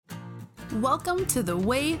Welcome to The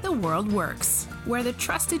Way the World Works, where the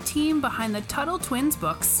trusted team behind the Tuttle Twins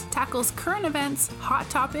books tackles current events, hot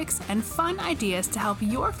topics, and fun ideas to help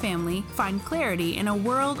your family find clarity in a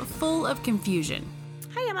world full of confusion.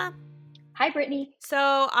 Hi, Emma. Hi, Brittany. So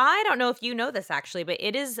I don't know if you know this actually, but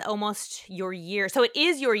it is almost your year. So it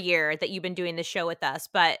is your year that you've been doing the show with us,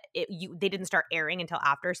 but they didn't start airing until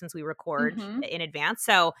after, since we record in advance.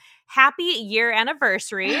 So happy year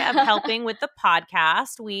anniversary of helping with the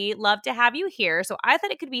podcast. We love to have you here. So I thought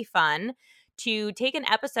it could be fun to take an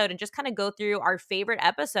episode and just kind of go through our favorite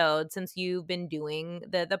episodes since you've been doing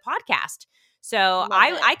the podcast. So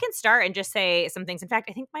I can start and just say some things. In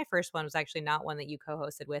fact, I think my first one was actually not one that you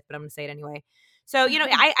co-hosted with, but I'm going to say it anyway. So,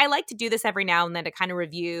 I like to do this every now and then to kind of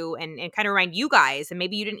review and kind of remind you guys, and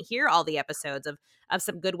maybe you didn't hear all the episodes of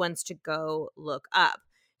some good ones to go look up.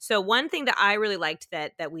 So one thing that I really liked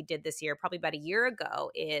that we did this year, probably about a year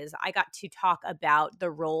ago, is I got to talk about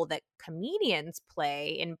the role that comedians play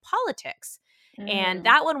in politics. And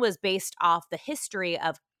that one was based off the history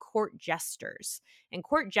of court jesters. And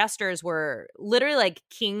court jesters were literally like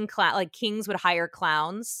kings would hire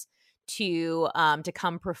clowns to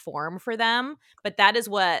come perform for them. But that's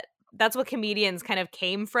what comedians kind of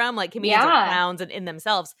came from. Like, comedians are clowns in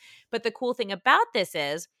themselves. But the cool thing about this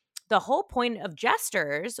is the whole point of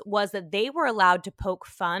jesters was that they were allowed to poke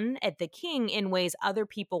fun at the king in ways other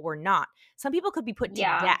people were not. Some people could be put to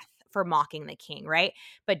death for mocking the king, right?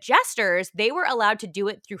 But jesters, they were allowed to do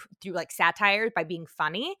it through like satire by being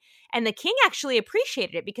funny. And the king actually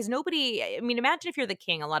appreciated it, because imagine if you're the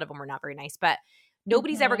king, a lot of them were not very nice, but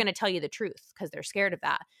nobody's ever going to tell you the truth because they're scared of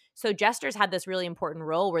that. So jesters had this really important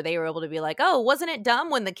role where they were able to be like, oh, wasn't it dumb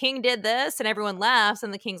when the king did this? And everyone laughs.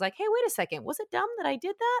 And the king's like, hey, wait a second. Was it dumb that I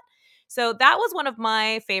did that? So that was one of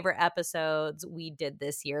my favorite episodes we did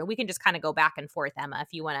this year. We can just kind of go back and forth, Emma,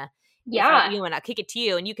 if you want to. You want to kick it to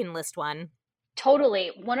you, and you can list one. Totally.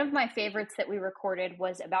 One of my favorites that we recorded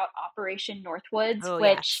was about Operation Northwoods,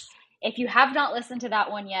 which if you have not listened to that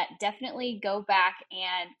one yet, definitely go back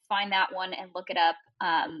and find that one and look it up.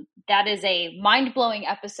 That is a mind-blowing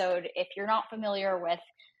episode. If you're not familiar with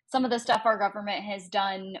some of the stuff our government has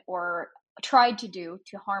done or tried to do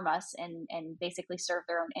to harm us and basically serve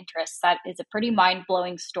their own interests, that is a pretty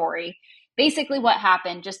mind-blowing story. Basically what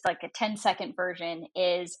happened, just like a 10-second version,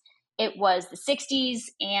 is it was the 60s,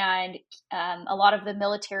 and a lot of the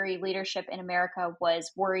military leadership in America was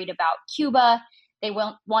worried about Cuba. They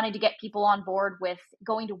wanted to get people on board with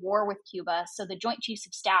going to war with Cuba. So the Joint Chiefs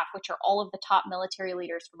of Staff, which are all of the top military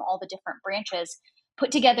leaders from all the different branches, put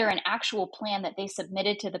together an actual plan that they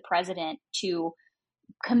submitted to the president to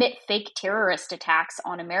commit fake terrorist attacks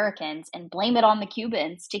on Americans and blame it on the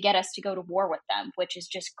Cubans to get us to go to war with them, which is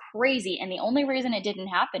just crazy. And the only reason it didn't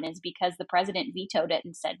happen is because the president vetoed it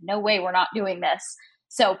and said, no way, we're not doing this.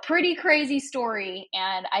 So pretty crazy story.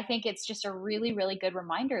 And I think it's just a really, really good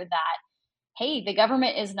reminder that, hey, the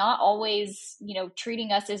government is not always,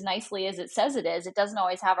 treating us as nicely as it says it is. It doesn't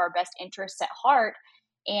always have our best interests at heart.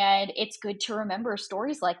 And it's good to remember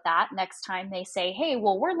stories like that next time they say, hey,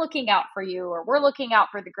 well, we're looking out for you, or we're looking out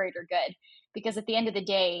for the greater good. Because at the end of the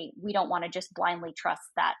day, we don't want to just blindly trust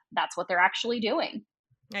that that's what they're actually doing.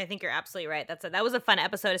 I think you're absolutely right. That was a fun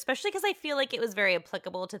episode, especially because I feel like it was very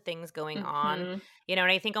applicable to things going on. And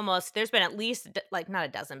I think almost there's been at least like not a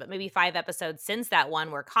dozen, but maybe 5 episodes since that one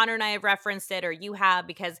where Connor and I have referenced it, or you have,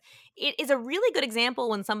 because it is a really good example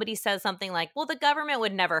when somebody says something like, well, the government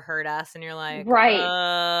would never hurt us. And you're like, right.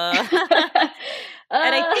 And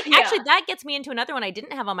I think actually that gets me into another one I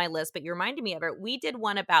didn't have on my list, but you reminded me of it. We did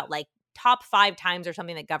one about like top 5 times or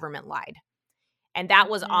something that government lied. And that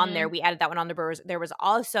was on there. We added that one on there. There was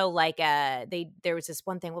also like there was this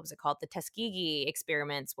one thing, what was it called? The Tuskegee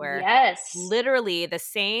experiments, where literally the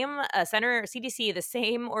same Center CDC, the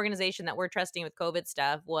same organization that we're trusting with COVID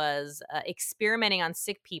stuff, was experimenting on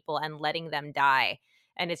sick people and letting them die.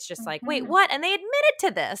 And it's just like, wait, what? And they admitted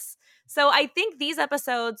to this. So I think these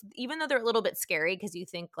episodes, even though they're a little bit scary because you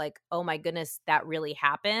think like, oh my goodness, that really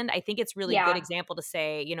happened, I think it's really good example to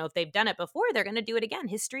say, if they've done it before, they're going to do it again.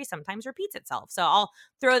 History sometimes repeats itself. So I'll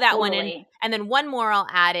throw that one in. And then one more I'll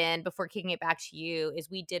add in before kicking it back to you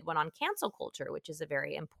is we did one on cancel culture, which is a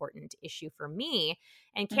very important issue for me.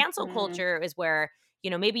 And cancel culture is where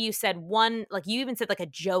maybe you said one, like you even said like a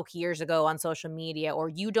joke years ago on social media, or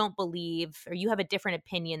you don't believe, or you have a different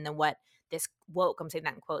opinion than what this woke, I'm saying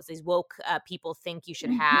that in quotes, these woke people think you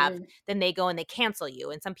should have, then they go and they cancel you.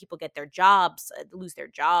 And some people get their jobs, lose their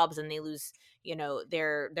jobs, and they lose,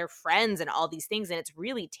 their friends and all these things. And it's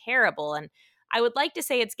really terrible. And I would like to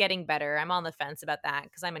say it's getting better. I'm on the fence about that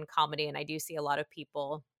because I'm in comedy and I do see a lot of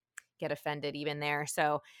people get offended even there.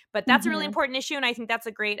 So, but that's a really important issue. And I think that's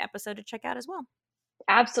a great episode to check out as well.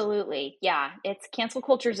 Absolutely. Yeah. It's cancel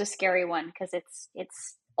culture is a scary one because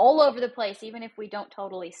it's all over the place, even if we don't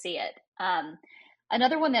totally see it.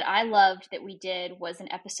 Another one that I loved that we did was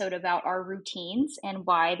an episode about our routines and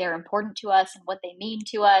why they're important to us and what they mean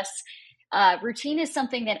to us. Routine is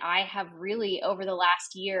something that I have really over the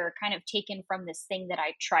last year kind of taken from this thing that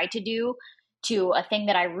I try to do to a thing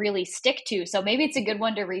that I really stick to. So maybe it's a good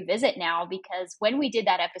one to revisit now, because when we did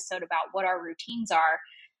that episode about what our routines are,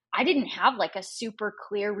 I didn't have like a super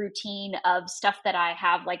clear routine of stuff that I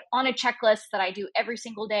have like on a checklist that I do every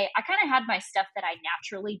single day. I kind of had my stuff that I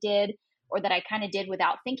naturally did or that I kind of did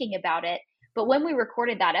without thinking about it. But when we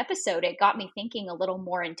recorded that episode, it got me thinking a little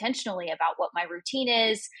more intentionally about what my routine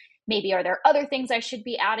is. Maybe are there other things I should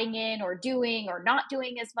be adding in or doing or not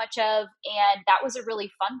doing as much of? And that was a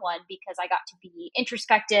really fun one because I got to be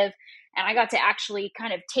introspective and I got to actually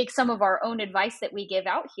kind of take some of our own advice that we give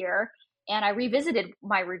out here. And I revisited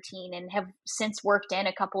my routine and have since worked in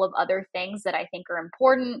a couple of other things that I think are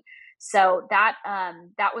important. So that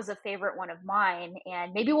was a favorite one of mine.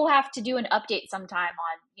 And maybe we'll have to do an update sometime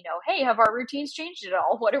on, hey, have our routines changed at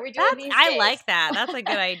all? What are we doing these days? I like that. That's a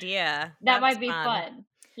good idea. That might be fun.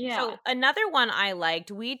 Yeah. So another one I liked,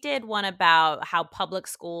 we did one about how public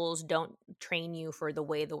schools don't train you for the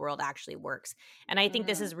way the world actually works. And I think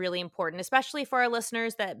this is really important, especially for our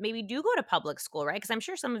listeners that maybe do go to public school, right? Because I'm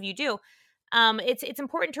sure some of you do. It's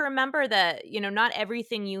important to remember that, not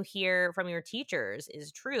everything you hear from your teachers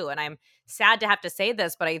is true. And I'm sad to have to say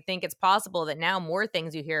this, but I think it's possible that now more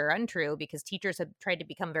things you hear are untrue because teachers have tried to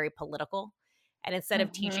become very political. And instead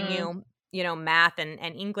of teaching you, math and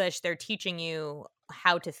English, they're teaching you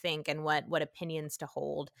how to think and what opinions to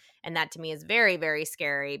hold. And that to me is very, very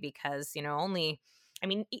scary because,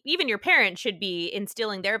 even your parents should be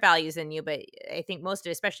instilling their values in you. But I think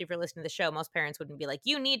especially if you're listening to the show, most parents wouldn't be like,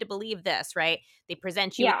 you need to believe this, right? They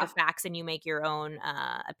present you with the facts and you make your own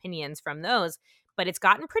opinions from those. But it's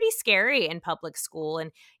gotten pretty scary in public school.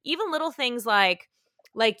 And even little things like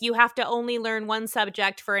you have to only learn one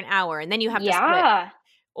subject for an hour and then you have to split.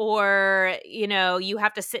 Or, you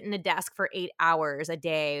have to sit in a desk for 8 hours a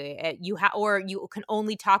day. Or you can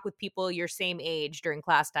only talk with people your same age during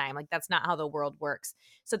class time. Like, that's not how the world works.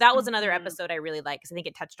 So that was another episode I really liked because I think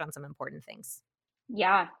it touched on some important things.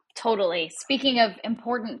 Yeah, totally. Speaking of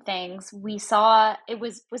important things, we saw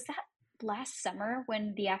was that last summer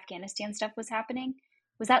when the Afghanistan stuff was happening?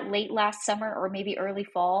 Was that late last summer or maybe early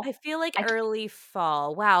fall? I feel like early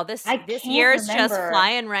fall. Wow, this year is just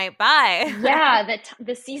flying right by. Yeah,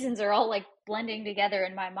 the seasons are all like blending together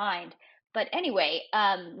in my mind. But anyway,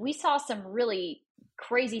 we saw some really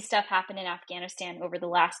crazy stuff happen in Afghanistan over the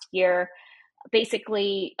last year.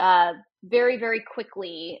 Basically, very, very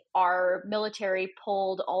quickly, our military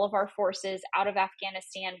pulled all of our forces out of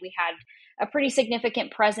Afghanistan. We had a pretty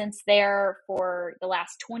significant presence there for the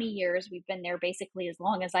last 20 years. We've been there basically as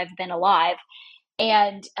long as I've been alive.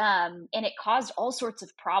 And it caused all sorts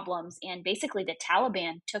of problems. And basically the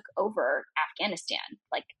Taliban took over Afghanistan,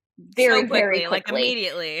 like very, very quickly. Like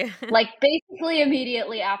immediately. Like basically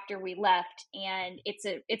immediately after we left. And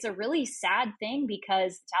it's a really sad thing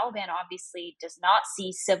because the Taliban obviously does not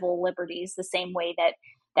see civil liberties the same way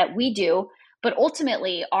that we do. But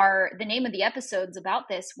ultimately, the name of the episodes about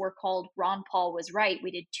this were called Ron Paul Was Right.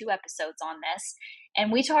 We did 2 episodes on this.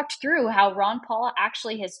 And we talked through how Ron Paul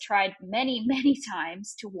actually has tried many, many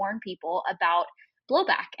times to warn people about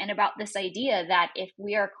blowback and about this idea that if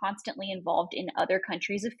we are constantly involved in other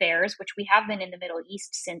countries' affairs, which we have been in the Middle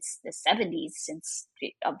East since the 70s, since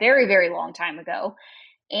a very, very long time ago,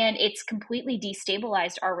 and it's completely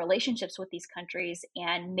destabilized our relationships with these countries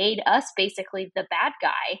and made us basically the bad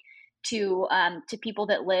guy to people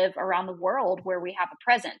that live around the world where we have a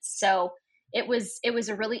presence. So it was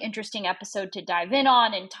a really interesting episode to dive in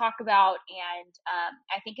on and talk about. And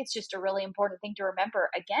I think it's just a really important thing to remember,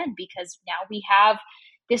 again, because now we have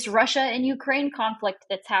this Russia and Ukraine conflict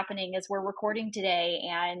that's happening as we're recording today.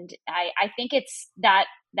 And I think it's that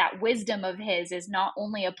wisdom of his is not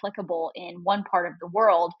only applicable in one part of the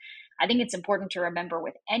world. I think it's important to remember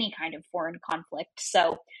with any kind of foreign conflict.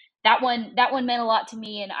 So that one meant a lot to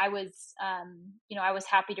me, and I was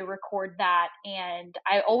happy to record that. And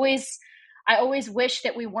I always wish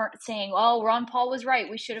that we weren't saying, "Oh, Ron Paul was right.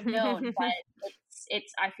 We should have known." But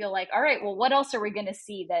I feel like, all right, well, what else are we going to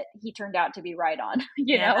see that he turned out to be right on?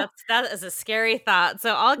 You know, that is a scary thought.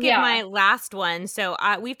 So I'll give my last one. So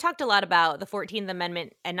we've talked a lot about the 14th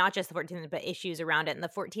Amendment, and not just the 14th Amendment, but issues around it. And the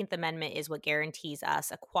 14th Amendment is what guarantees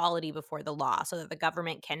us equality before the law, so that the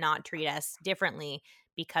government cannot treat us differently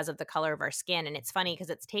because of the color of our skin. And it's funny because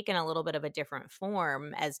it's taken a little bit of a different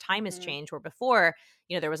form as time has changed, where before,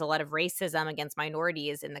 there was a lot of racism against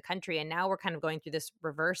minorities in the country. And now we're kind of going through this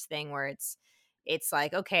reverse thing where it's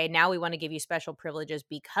like, okay, now we want to give you special privileges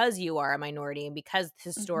because you are a minority and because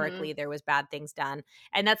historically there was bad things done.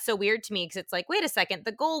 And that's so weird to me because it's like, wait a second,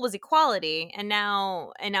 the goal was equality. And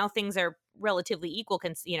now things are relatively equal,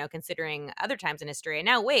 considering other times in history. And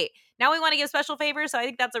now we want to give special favors. So I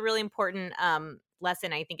think that's a really important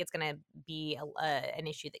lesson. I think it's going to be an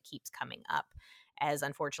issue that keeps coming up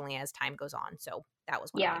unfortunately as time goes on. So that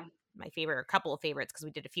was one of my favorite, a couple of favorites, because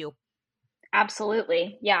we did a few.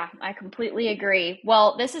 Absolutely. Yeah, I completely agree.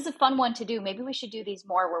 Well, this is a fun one to do. Maybe we should do these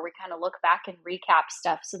more where we kind of look back and recap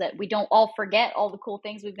stuff so that we don't all forget all the cool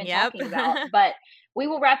things we've been talking about. But we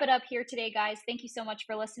will wrap it up here today, guys. Thank you so much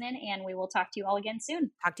for listening, and we will talk to you all again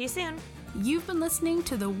soon. Talk to you soon. You've been listening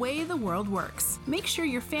to The Way the World Works. Make sure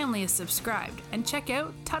your family is subscribed and check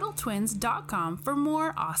out TuttleTwins.com for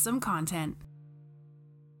more awesome content.